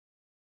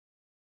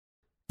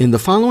In the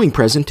following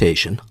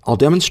presentation, I'll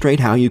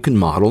demonstrate how you can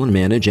model and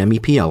manage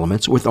MEP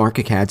elements with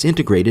ArchiCAD's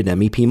integrated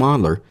MEP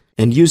Modeler,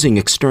 and using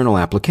external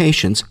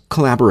applications,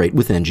 collaborate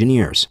with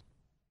engineers.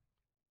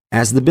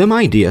 As the BIM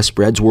idea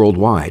spreads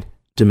worldwide,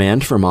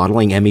 demand for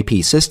modeling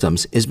MEP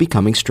systems is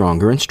becoming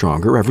stronger and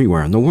stronger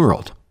everywhere in the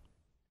world.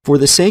 For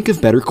the sake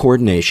of better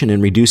coordination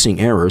and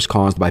reducing errors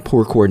caused by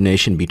poor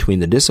coordination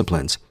between the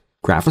disciplines,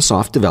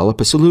 GRAPHISOFT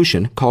developed a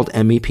solution called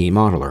MEP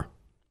Modeler.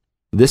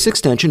 This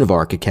extension of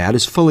ArchiCAD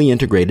is fully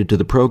integrated to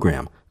the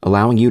program,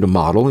 allowing you to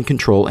model and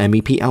control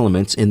MEP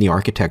elements in the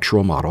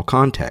architectural model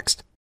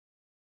context.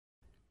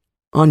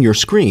 On your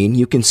screen,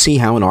 you can see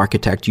how an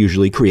architect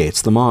usually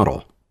creates the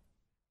model.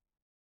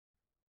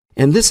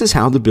 And this is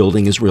how the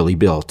building is really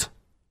built.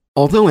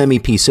 Although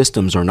MEP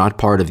systems are not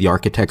part of the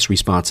architect's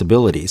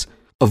responsibilities,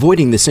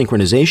 avoiding the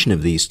synchronization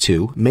of these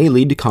two may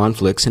lead to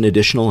conflicts and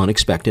additional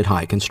unexpected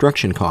high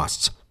construction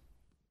costs.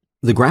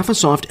 The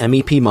GRAPHISOFT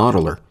MEP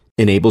Modeler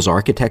enables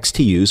architects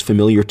to use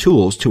familiar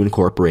tools to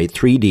incorporate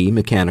 3D,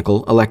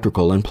 mechanical,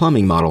 electrical, and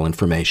plumbing model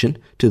information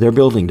to their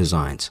building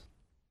designs.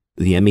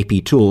 The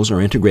MEP tools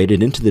are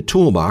integrated into the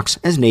toolbox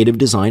as native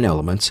design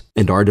elements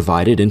and are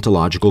divided into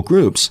logical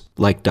groups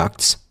like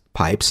ducts,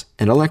 pipes,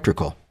 and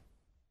electrical.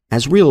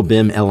 As real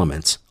BIM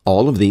elements,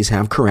 all of these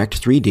have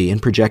correct 3D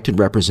and projected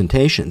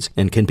representations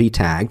and can be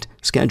tagged,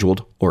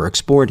 scheduled, or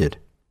exported.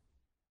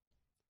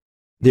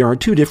 There are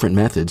two different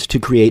methods to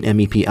create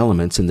MEP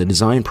elements in the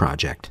design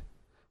project.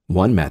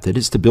 One method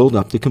is to build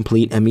up the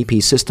complete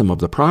MEP system of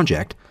the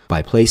project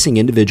by placing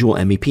individual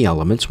MEP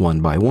elements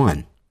one by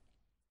one.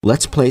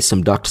 Let's place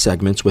some duct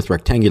segments with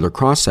rectangular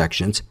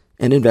cross-sections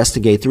and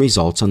investigate the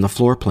results on the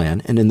floor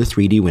plan and in the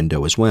 3D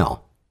window as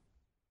well.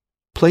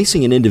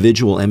 Placing an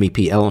individual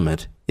MEP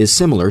element is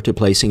similar to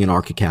placing an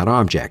ArchiCAD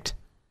object.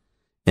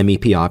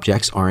 MEP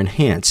objects are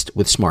enhanced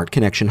with smart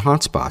connection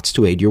hotspots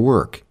to aid your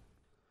work.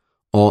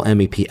 All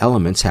MEP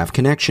elements have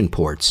connection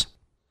ports.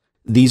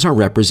 These are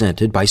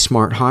represented by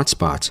smart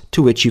hotspots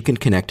to which you can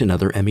connect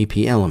another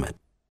MEP element.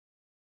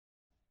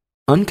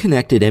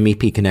 Unconnected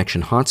MEP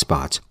connection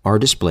hotspots are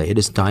displayed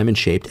as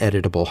diamond-shaped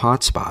editable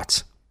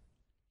hotspots.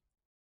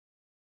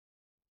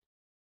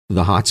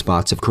 The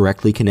hotspots of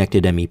correctly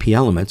connected MEP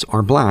elements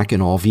are black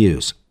in all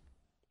views.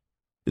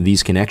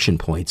 These connection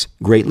points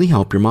greatly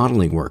help your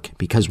modeling work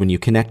because when you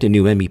connect a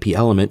new MEP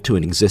element to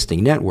an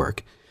existing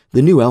network,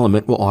 the new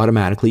element will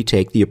automatically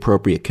take the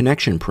appropriate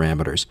connection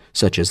parameters,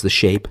 such as the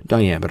shape,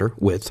 diameter,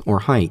 width, or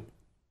height.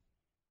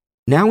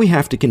 Now we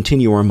have to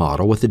continue our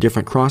model with a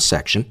different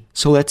cross-section,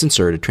 so let's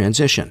insert a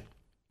transition.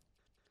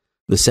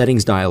 The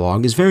settings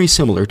dialog is very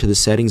similar to the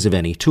settings of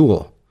any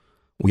tool.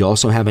 We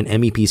also have an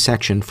MEP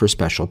section for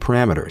special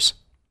parameters.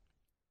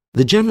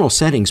 The General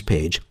Settings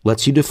page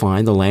lets you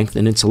define the length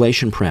and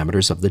insulation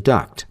parameters of the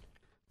duct.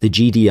 The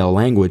GDL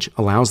language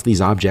allows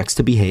these objects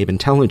to behave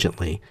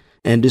intelligently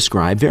and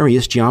describe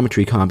various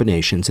geometry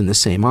combinations in the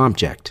same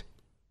object.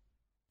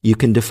 You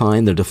can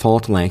define the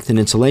default length and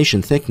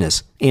insulation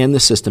thickness and the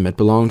system it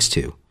belongs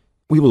to.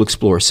 We will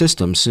explore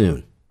systems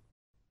soon.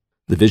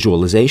 The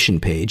Visualization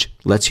page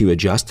lets you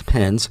adjust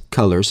pens,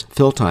 colors,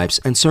 fill types,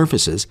 and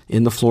surfaces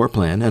in the floor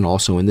plan and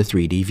also in the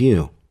 3D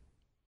view.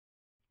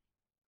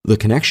 The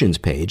Connections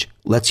page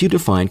lets you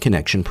define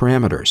connection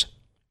parameters.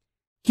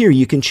 Here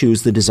you can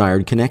choose the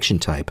desired connection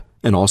type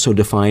and also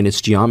define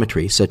its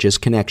geometry such as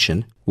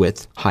connection,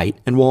 width, height,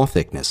 and wall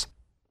thickness.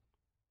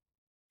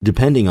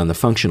 Depending on the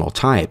functional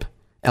type,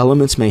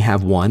 elements may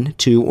have 1,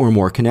 2, or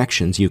more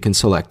connections you can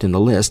select in the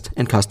list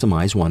and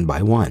customize one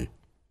by one.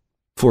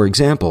 For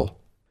example,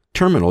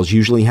 terminals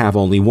usually have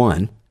only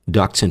 1,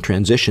 ducts and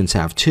transitions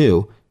have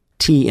 2,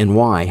 T and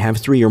Y have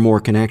 3 or more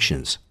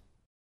connections.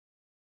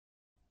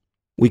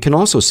 We can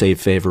also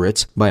save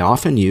favorites by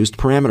often used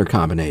parameter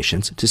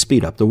combinations to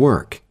speed up the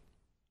work.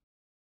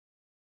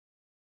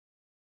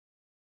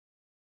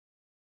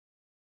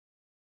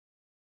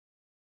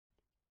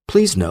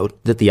 Please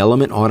note that the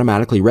element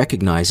automatically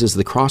recognizes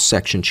the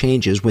cross-section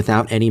changes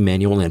without any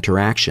manual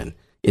interaction.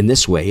 In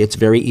this way, it's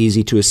very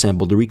easy to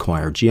assemble the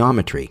required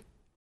geometry.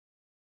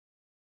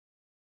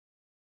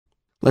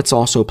 Let's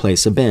also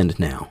place a bend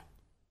now.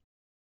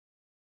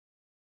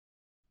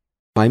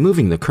 By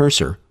moving the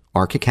cursor,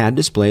 ArchiCAD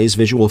displays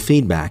visual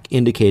feedback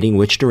indicating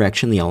which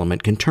direction the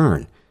element can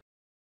turn.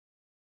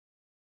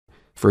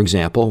 For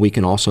example, we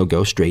can also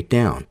go straight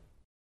down.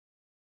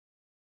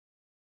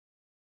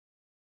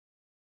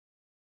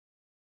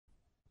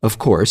 Of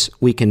course,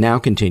 we can now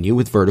continue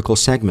with vertical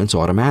segments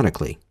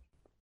automatically.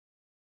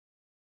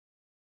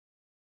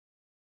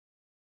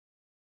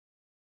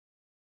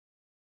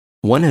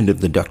 One end of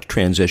the duct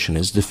transition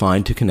is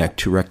defined to connect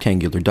two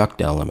rectangular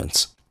duct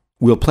elements.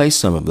 We'll place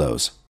some of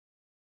those.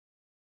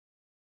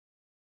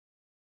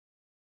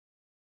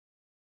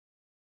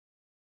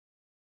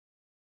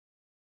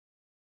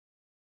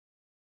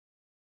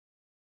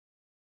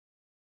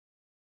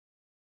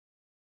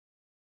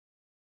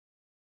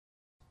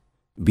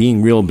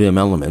 Being real BIM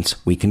elements,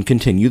 we can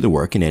continue the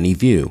work in any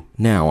view,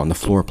 now on the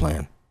floor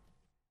plan.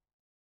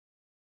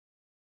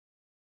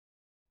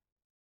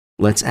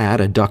 Let's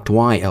add a duct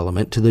Y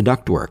element to the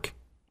ductwork.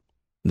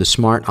 The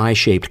smart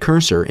eye-shaped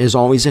cursor is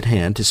always at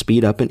hand to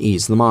speed up and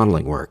ease the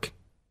modeling work.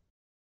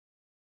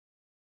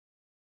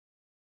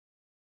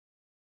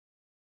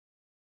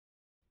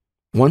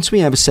 Once we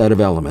have a set of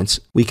elements,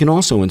 we can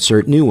also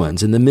insert new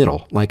ones in the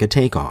middle, like a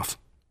takeoff.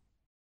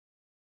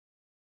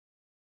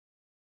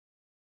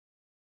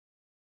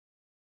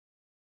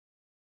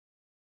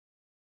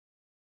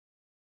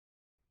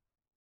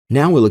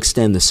 Now we'll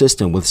extend the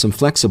system with some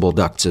flexible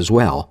ducts as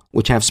well,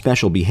 which have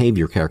special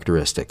behavior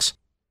characteristics.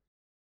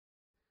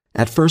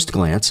 At first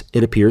glance,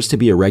 it appears to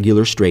be a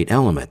regular straight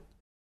element.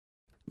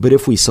 But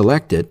if we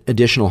select it,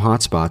 additional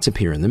hotspots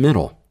appear in the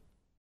middle.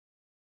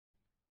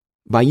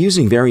 By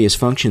using various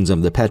functions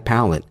of the PET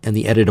palette and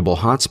the editable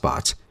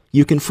hotspots,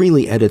 you can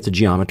freely edit the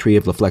geometry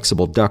of the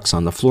flexible ducts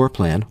on the floor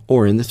plan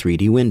or in the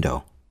 3D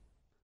window.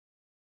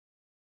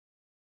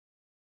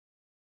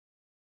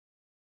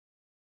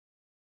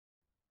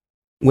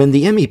 When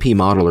the MEP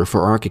Modeler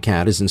for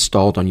ArchiCAD is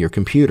installed on your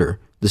computer,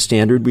 the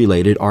standard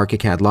related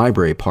ArchiCAD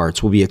library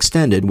parts will be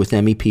extended with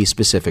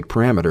MEP-specific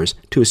parameters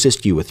to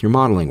assist you with your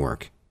modeling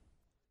work.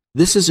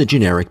 This is a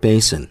generic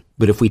basin,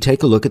 but if we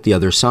take a look at the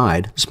other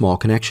side, small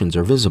connections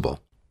are visible.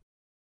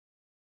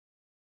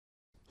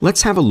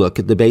 Let's have a look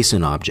at the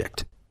basin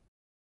object.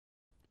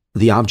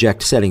 The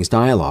Object Settings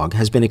dialog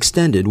has been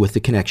extended with the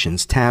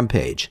Connections tab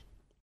page.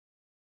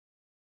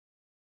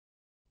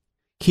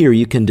 Here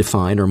you can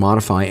define or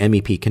modify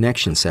MEP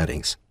connection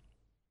settings.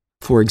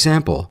 For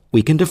example,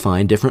 we can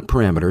define different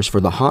parameters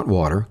for the hot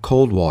water,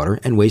 cold water,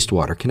 and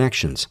wastewater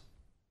connections.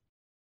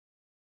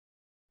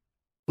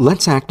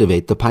 Let's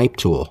activate the Pipe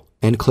tool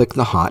and click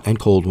the hot and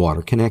cold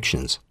water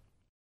connections.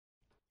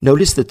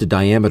 Notice that the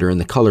diameter and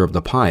the color of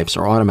the pipes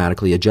are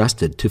automatically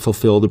adjusted to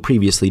fulfill the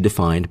previously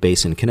defined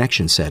basin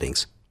connection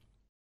settings.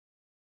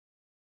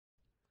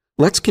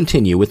 Let's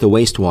continue with the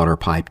wastewater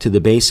pipe to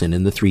the basin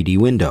in the 3D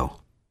window.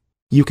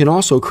 You can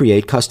also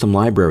create custom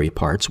library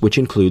parts which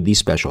include these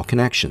special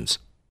connections.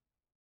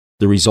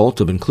 The result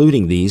of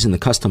including these in the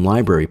custom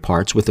library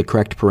parts with the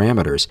correct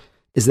parameters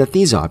is that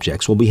these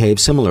objects will behave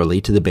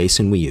similarly to the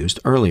basin we used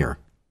earlier.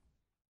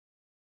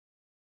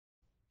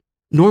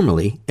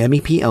 Normally,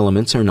 MEP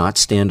elements are not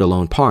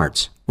standalone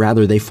parts,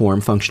 rather they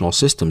form functional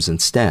systems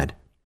instead.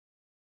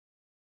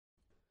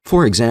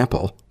 For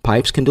example,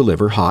 pipes can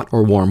deliver hot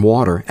or warm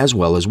water as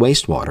well as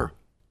wastewater.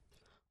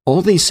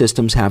 All these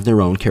systems have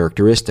their own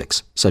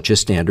characteristics, such as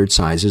standard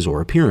sizes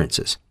or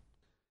appearances.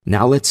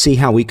 Now let's see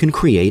how we can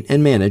create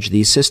and manage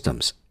these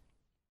systems.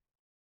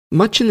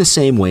 Much in the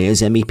same way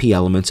as MEP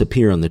elements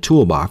appear on the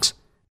toolbox,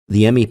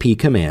 the MEP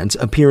commands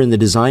appear in the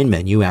design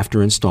menu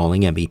after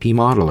installing MEP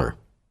Modeler.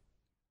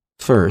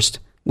 First,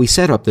 we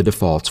set up the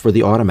defaults for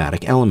the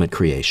automatic element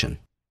creation.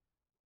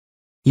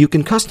 You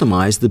can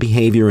customize the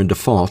behavior and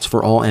defaults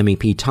for all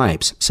MEP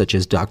types, such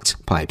as ducts,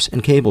 pipes,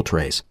 and cable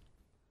trays.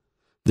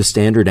 The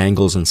standard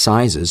angles and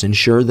sizes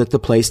ensure that the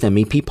placed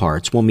MEP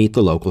parts will meet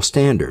the local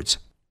standards.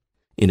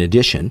 In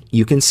addition,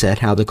 you can set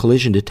how the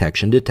collision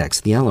detection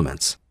detects the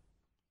elements.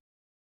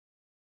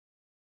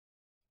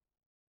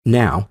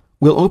 Now,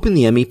 we'll open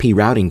the MEP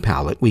routing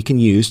palette we can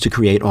use to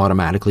create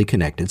automatically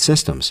connected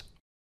systems.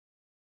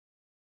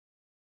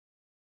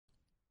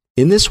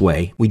 In this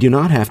way, we do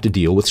not have to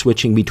deal with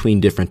switching between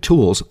different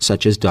tools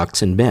such as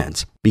ducts and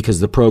bends, because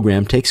the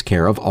program takes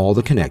care of all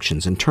the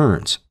connections and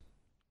turns.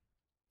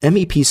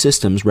 MEP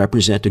systems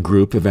represent a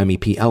group of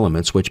MEP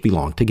elements which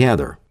belong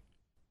together.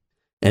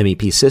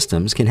 MEP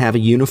systems can have a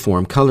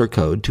uniform color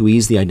code to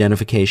ease the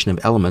identification of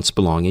elements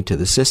belonging to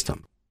the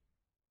system.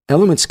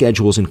 Element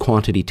schedules and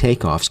quantity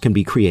takeoffs can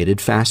be created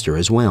faster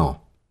as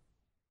well.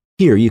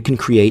 Here you can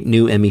create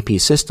new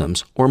MEP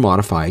systems or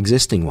modify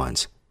existing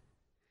ones.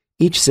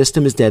 Each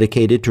system is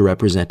dedicated to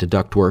represent a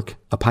ductwork,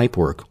 a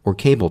pipework, or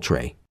cable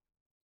tray.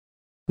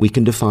 We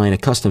can define a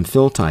custom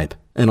fill type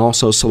and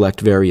also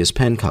select various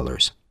pen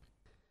colors.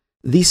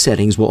 These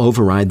settings will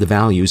override the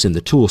values in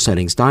the Tool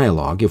Settings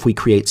dialog if we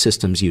create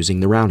systems using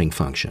the routing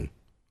function.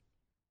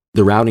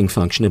 The routing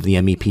function of the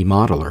MEP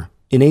Modeler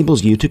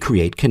enables you to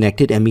create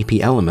connected MEP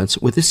elements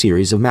with a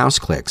series of mouse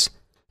clicks,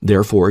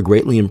 therefore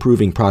greatly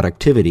improving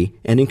productivity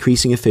and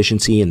increasing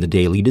efficiency in the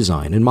daily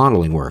design and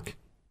modeling work.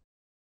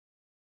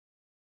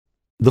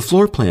 The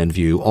floor plan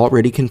view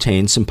already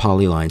contains some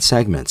polyline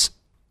segments.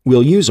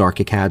 We'll use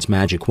ArchiCAD's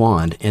magic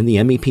wand and the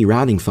MEP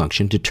routing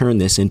function to turn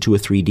this into a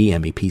 3D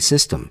MEP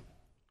system.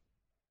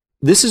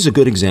 This is a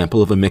good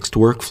example of a mixed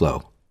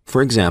workflow.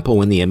 For example,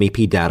 when the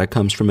MEP data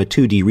comes from a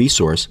 2D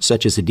resource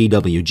such as a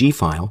DWG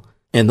file,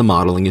 and the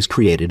modeling is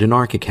created in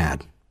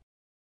ArchiCAD.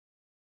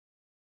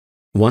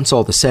 Once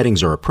all the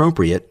settings are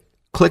appropriate,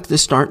 click the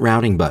Start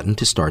Routing button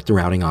to start the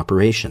routing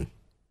operation.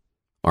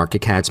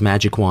 ArchiCAD's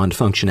magic wand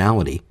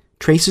functionality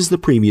traces the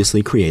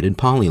previously created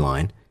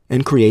polyline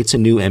and creates a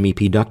new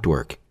MEP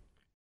ductwork.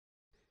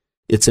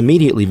 It's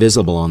immediately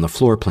visible on the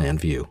floor plan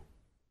view.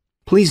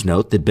 Please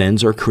note that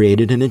bends are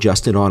created and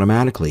adjusted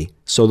automatically,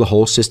 so the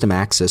whole system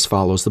axis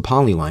follows the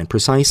polyline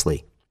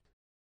precisely.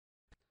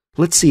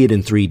 Let's see it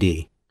in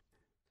 3D.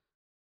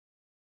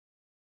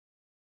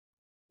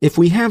 If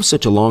we have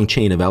such a long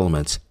chain of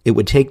elements, it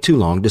would take too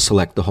long to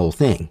select the whole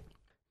thing.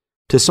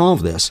 To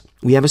solve this,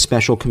 we have a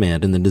special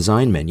command in the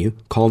Design menu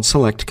called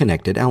Select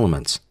Connected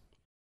Elements.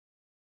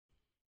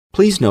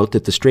 Please note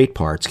that the straight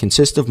parts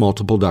consist of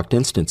multiple duct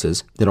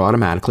instances that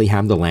automatically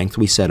have the length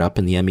we set up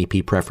in the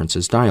MEP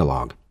Preferences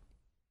dialog.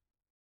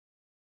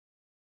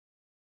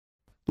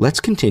 Let's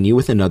continue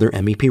with another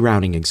MEP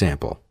routing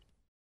example.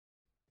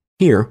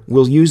 Here,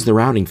 we'll use the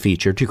routing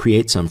feature to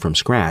create some from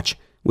scratch,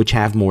 which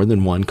have more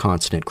than one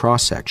constant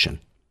cross-section.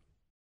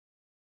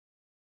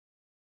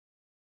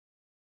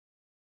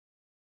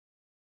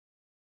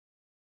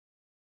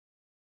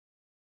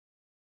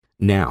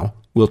 Now,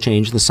 we'll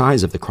change the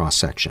size of the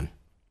cross-section.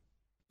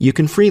 You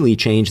can freely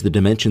change the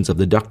dimensions of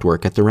the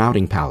ductwork at the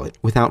routing palette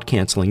without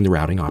canceling the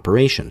routing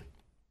operation.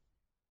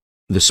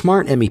 The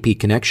smart MEP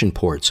connection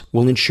ports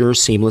will ensure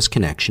seamless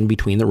connection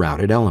between the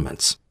routed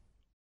elements.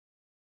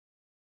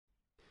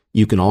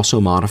 You can also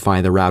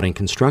modify the routing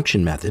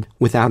construction method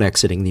without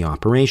exiting the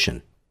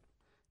operation.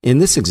 In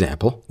this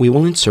example, we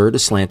will insert a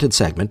slanted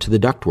segment to the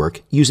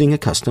ductwork using a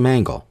custom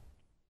angle.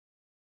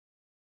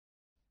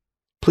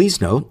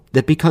 Please note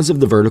that because of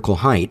the vertical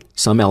height,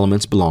 some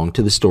elements belong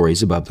to the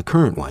stories above the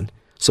current one,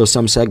 so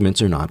some segments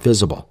are not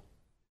visible.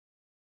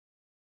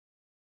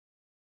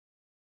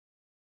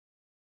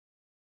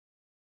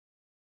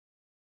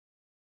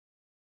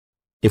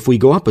 If we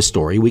go up a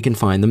story, we can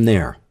find them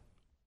there.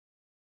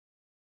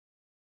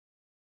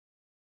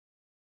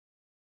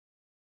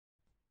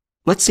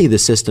 Let's see the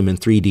system in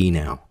 3D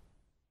now.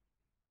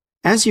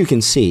 As you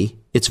can see,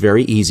 it's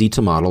very easy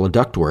to model a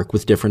ductwork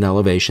with different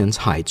elevations,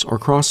 heights, or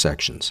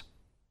cross-sections.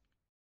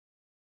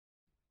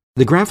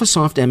 The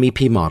GRAPHISOFT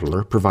MEP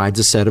Modeler provides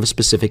a set of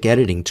specific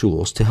editing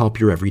tools to help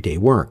your everyday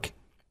work.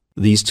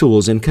 These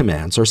tools and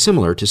commands are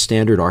similar to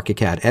standard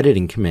ArchiCAD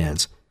editing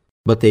commands,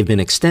 but they've been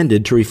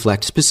extended to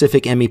reflect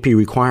specific MEP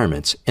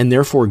requirements and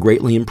therefore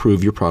greatly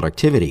improve your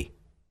productivity.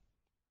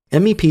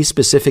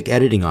 MEP-specific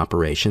editing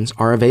operations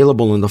are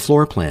available in the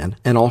floor plan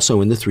and also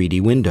in the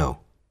 3D window.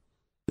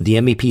 The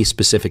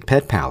MEP-specific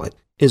PET palette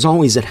is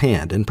always at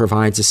hand and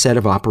provides a set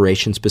of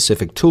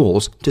operation-specific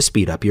tools to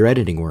speed up your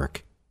editing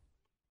work.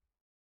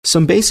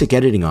 Some basic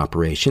editing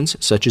operations,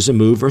 such as a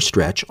move or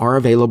stretch, are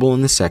available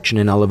in the section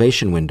and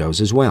elevation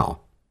windows as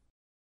well.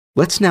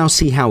 Let's now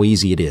see how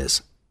easy it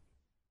is.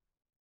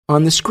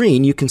 On the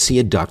screen, you can see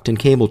a duct and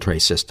cable tray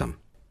system.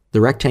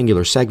 The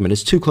rectangular segment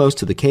is too close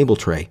to the cable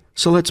tray,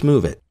 so let's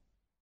move it.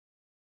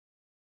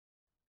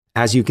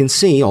 As you can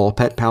see, all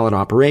PET palette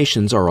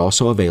operations are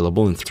also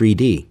available in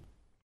 3D.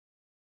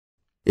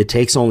 It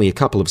takes only a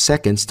couple of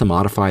seconds to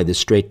modify this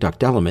straight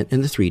duct element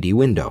in the 3D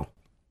window.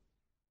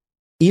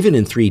 Even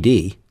in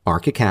 3D,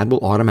 ArchiCAD will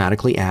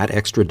automatically add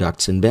extra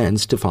ducts and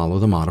bends to follow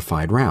the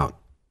modified route.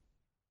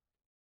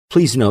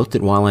 Please note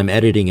that while I'm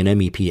editing an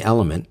MEP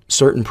element,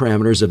 certain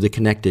parameters of the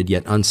connected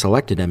yet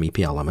unselected MEP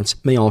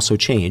elements may also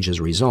change as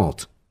a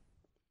result.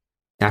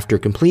 After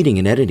completing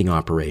an editing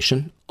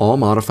operation, all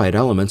modified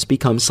elements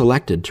become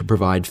selected to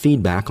provide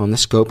feedback on the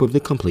scope of the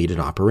completed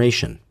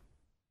operation.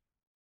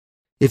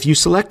 If you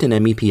select an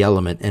MEP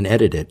element and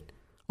edit it,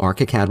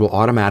 ArchiCAD will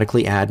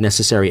automatically add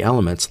necessary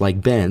elements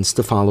like bends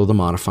to follow the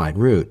modified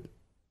route.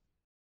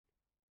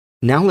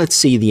 Now let's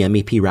see the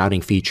MEP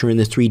routing feature in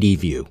the 3D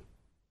view.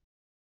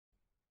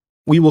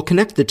 We will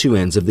connect the two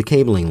ends of the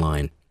cabling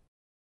line.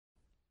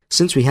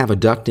 Since we have a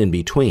duct in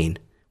between,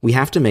 we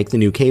have to make the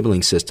new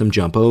cabling system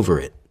jump over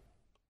it.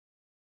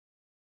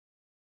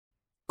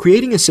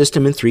 Creating a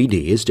system in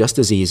 3D is just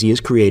as easy as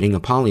creating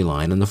a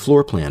polyline in the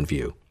floor plan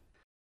view.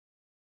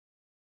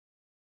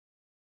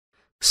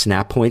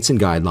 Snap points and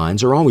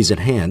guidelines are always at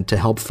hand to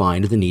help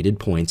find the needed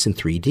points in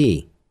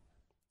 3D.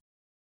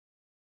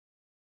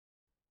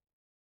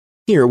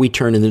 Here we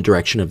turn in the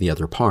direction of the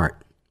other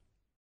part.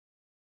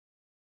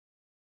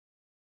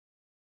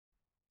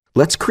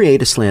 Let's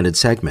create a slanted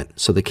segment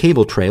so the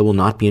cable tray will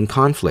not be in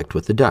conflict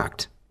with the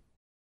duct.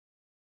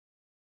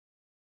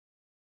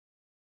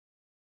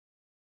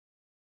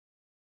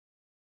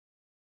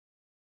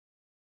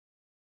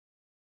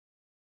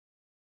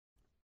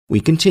 We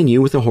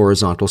continue with a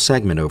horizontal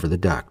segment over the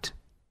duct.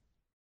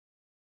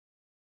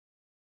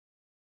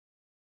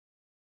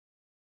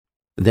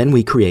 Then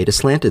we create a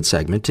slanted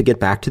segment to get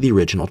back to the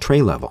original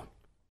tray level.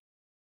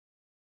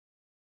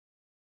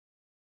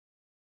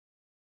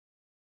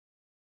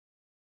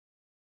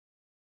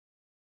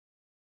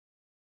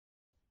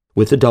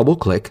 With a double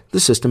click, the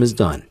system is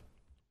done.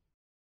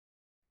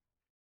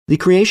 The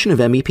creation of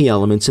MEP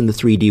elements in the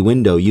 3D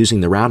window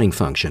using the routing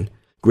function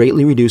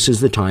greatly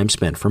reduces the time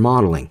spent for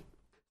modeling.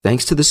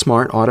 Thanks to the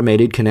smart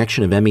automated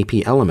connection of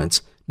MEP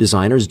elements,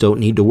 designers don't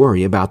need to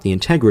worry about the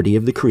integrity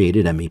of the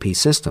created MEP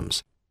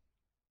systems.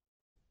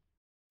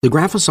 The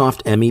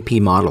GRAPHISOFT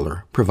MEP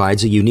Modeler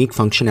provides a unique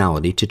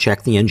functionality to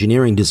check the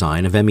engineering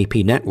design of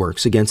MEP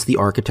networks against the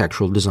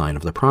architectural design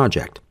of the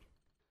project.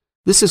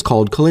 This is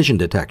called collision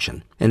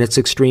detection, and it's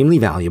extremely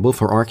valuable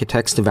for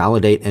architects to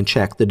validate and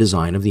check the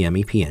design of the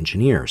MEP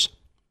engineers.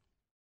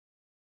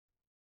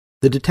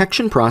 The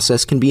detection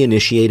process can be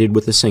initiated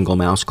with a single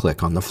mouse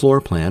click on the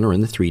floor plan or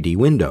in the 3D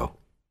window.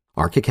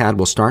 ArchiCAD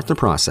will start the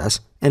process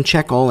and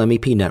check all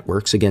MEP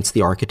networks against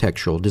the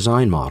architectural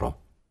design model.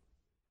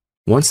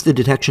 Once the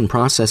detection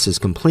process is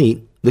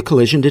complete, the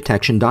collision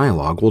detection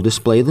dialog will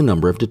display the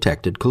number of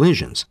detected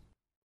collisions.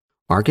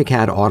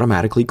 ArchiCAD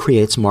automatically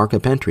creates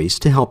markup entries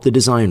to help the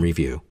design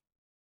review.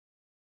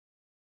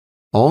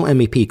 All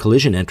MEP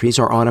collision entries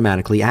are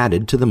automatically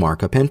added to the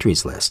markup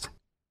entries list.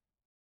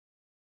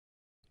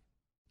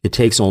 It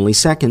takes only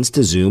seconds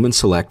to zoom and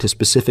select a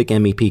specific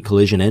MEP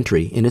collision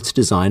entry in its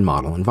design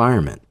model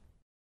environment.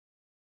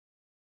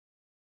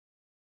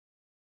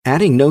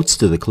 Adding notes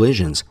to the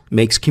collisions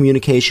makes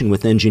communication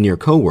with engineer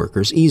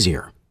coworkers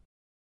easier.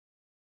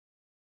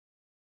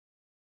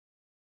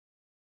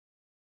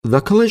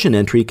 The collision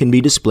entry can be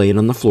displayed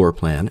on the floor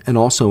plan and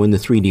also in the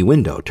 3D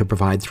window to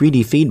provide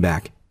 3D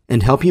feedback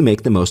and help you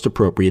make the most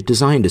appropriate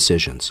design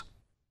decisions.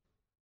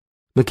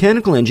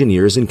 Mechanical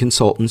engineers and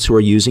consultants who are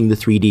using the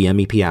 3D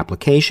MEP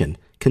application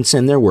can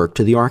send their work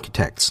to the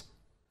architects.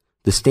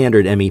 The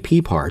standard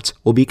MEP parts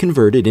will be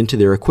converted into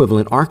their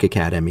equivalent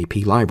ArchiCAD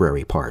MEP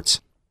library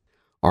parts.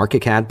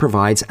 ArchiCAD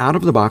provides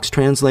out-of-the-box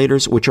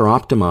translators which are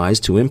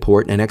optimized to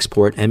import and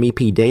export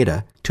MEP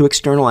data to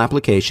external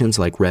applications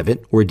like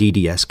Revit or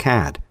DDS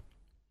CAD.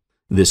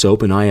 This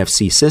open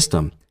IFC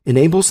system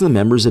enables the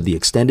members of the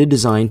extended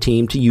design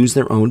team to use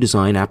their own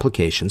design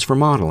applications for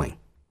modeling.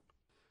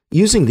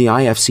 Using the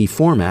IFC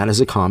format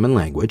as a common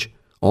language,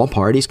 all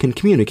parties can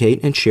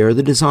communicate and share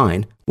the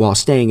design while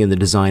staying in the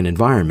design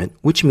environment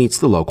which meets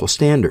the local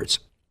standards.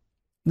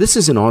 This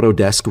is an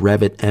Autodesk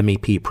Revit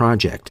MEP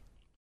project.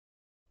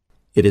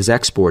 It is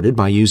exported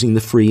by using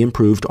the free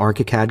improved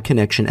ArchiCAD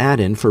connection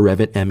add-in for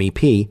Revit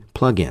MEP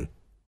plugin.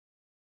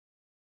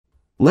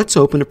 Let's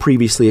open a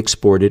previously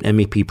exported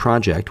MEP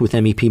project with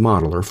MEP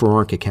Modeler for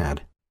ArchiCAD.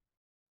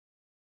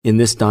 In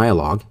this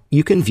dialog,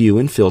 you can view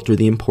and filter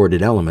the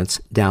imported elements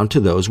down to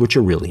those which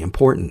are really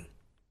important.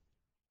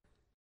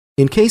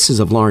 In cases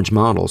of large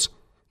models,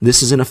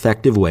 this is an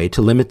effective way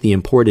to limit the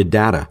imported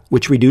data,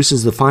 which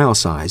reduces the file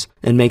size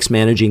and makes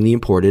managing the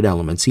imported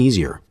elements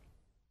easier.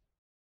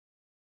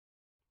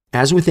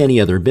 As with any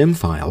other BIM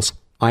files,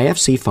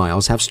 IFC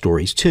files have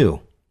stories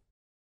too.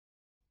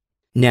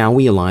 Now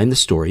we align the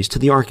stories to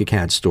the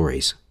ArchiCAD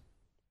stories.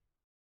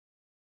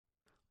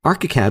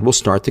 ArchiCAD will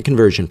start the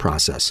conversion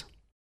process.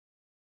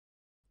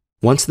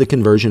 Once the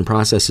conversion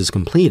process is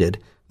completed,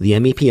 the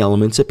MEP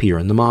elements appear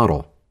in the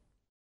model.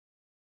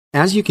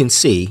 As you can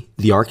see,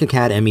 the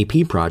ArchiCAD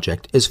MEP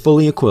project is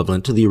fully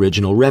equivalent to the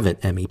original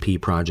Revit MEP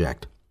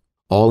project.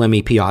 All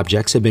MEP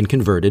objects have been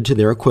converted to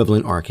their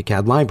equivalent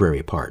ArchiCAD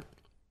library part.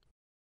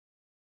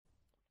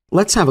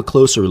 Let's have a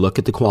closer look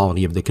at the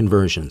quality of the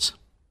conversions.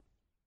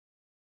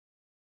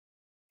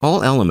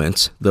 All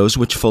elements, those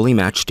which fully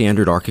match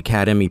standard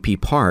ArchiCAD MEP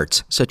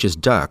parts, such as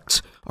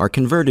ducts, are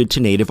converted to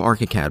native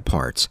ArchiCAD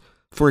parts.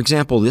 For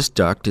example, this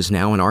duct is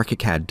now an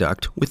ArchiCAD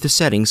duct with the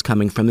settings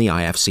coming from the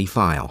IFC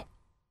file.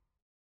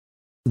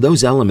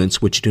 Those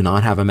elements which do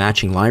not have a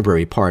matching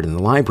library part in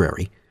the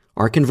library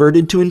are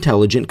converted to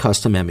intelligent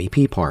custom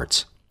MEP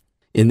parts.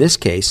 In this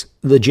case,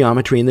 the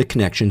geometry and the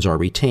connections are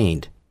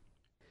retained.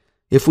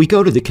 If we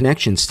go to the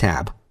Connections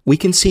tab, we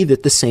can see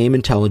that the same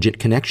intelligent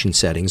connection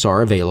settings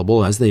are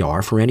available as they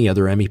are for any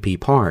other MEP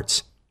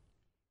parts.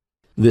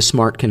 This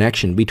smart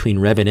connection between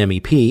Revit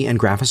MEP and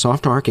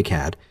GRAPHISOFT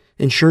ArchiCAD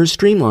ensures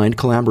streamlined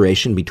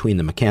collaboration between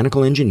the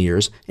mechanical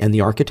engineers and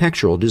the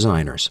architectural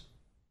designers.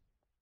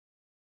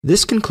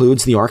 This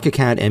concludes the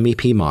ArchiCAD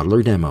MEP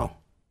Modeler demo.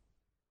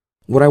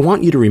 What I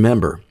want you to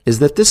remember is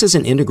that this is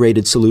an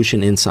integrated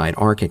solution inside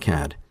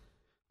ArchiCAD.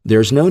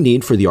 There's no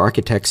need for the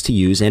architects to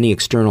use any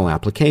external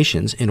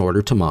applications in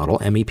order to model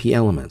MEP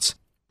elements.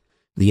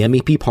 The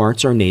MEP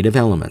parts are native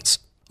elements.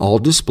 All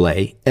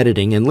display,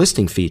 editing, and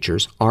listing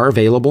features are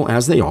available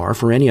as they are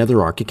for any other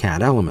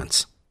ArchiCAD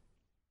elements.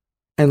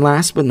 And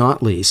last but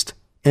not least,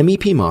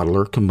 MEP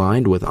Modeler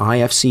combined with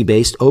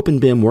IFC-based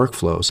OpenBIM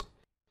workflows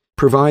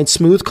provides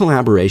smooth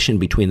collaboration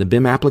between the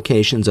BIM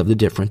applications of the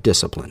different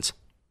disciplines.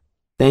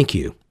 Thank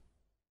you.